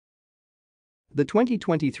The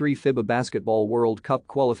 2023 FIBA Basketball World Cup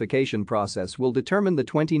qualification process will determine the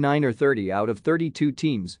 29 or 30 out of 32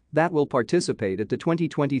 teams that will participate at the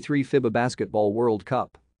 2023 FIBA Basketball World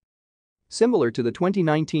Cup. Similar to the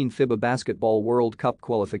 2019 FIBA Basketball World Cup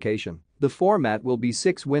qualification, the format will be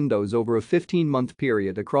 6 windows over a 15-month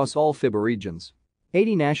period across all FIBA regions.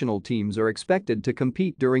 80 national teams are expected to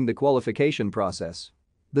compete during the qualification process.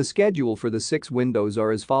 The schedule for the 6 windows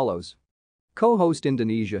are as follows. Co-host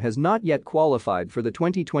Indonesia has not yet qualified for the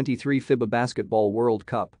 2023 FIBA Basketball World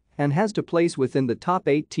Cup and has to place within the top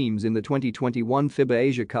 8 teams in the 2021 FIBA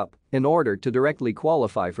Asia Cup in order to directly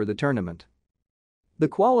qualify for the tournament. The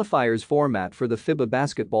qualifiers format for the FIBA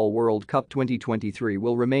Basketball World Cup 2023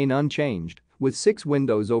 will remain unchanged, with 6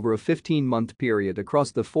 windows over a 15-month period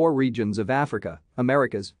across the 4 regions of Africa,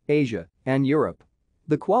 Americas, Asia, and Europe.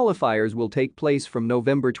 The qualifiers will take place from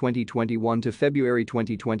November 2021 to February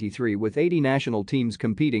 2023, with 80 national teams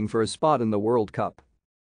competing for a spot in the World Cup.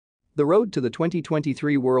 The road to the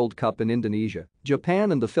 2023 World Cup in Indonesia,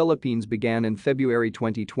 Japan and the Philippines began in February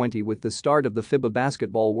 2020 with the start of the FIBA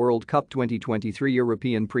Basketball World Cup 2023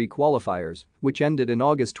 European pre-qualifiers, which ended in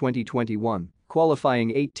August 2021,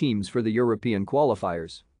 qualifying 8 teams for the European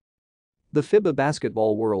qualifiers. The FIBA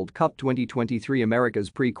Basketball World Cup 2023 Americas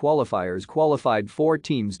pre-qualifiers qualified 4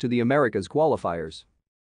 teams to the Americas qualifiers.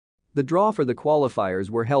 The draw for the qualifiers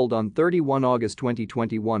were held on 31 August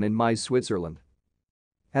 2021 in Mies, Switzerland.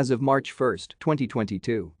 As of March 1,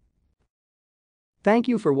 2022. Thank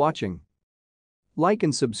you for watching. Like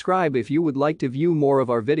and subscribe if you would like to view more of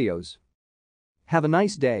our videos. Have a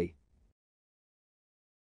nice day.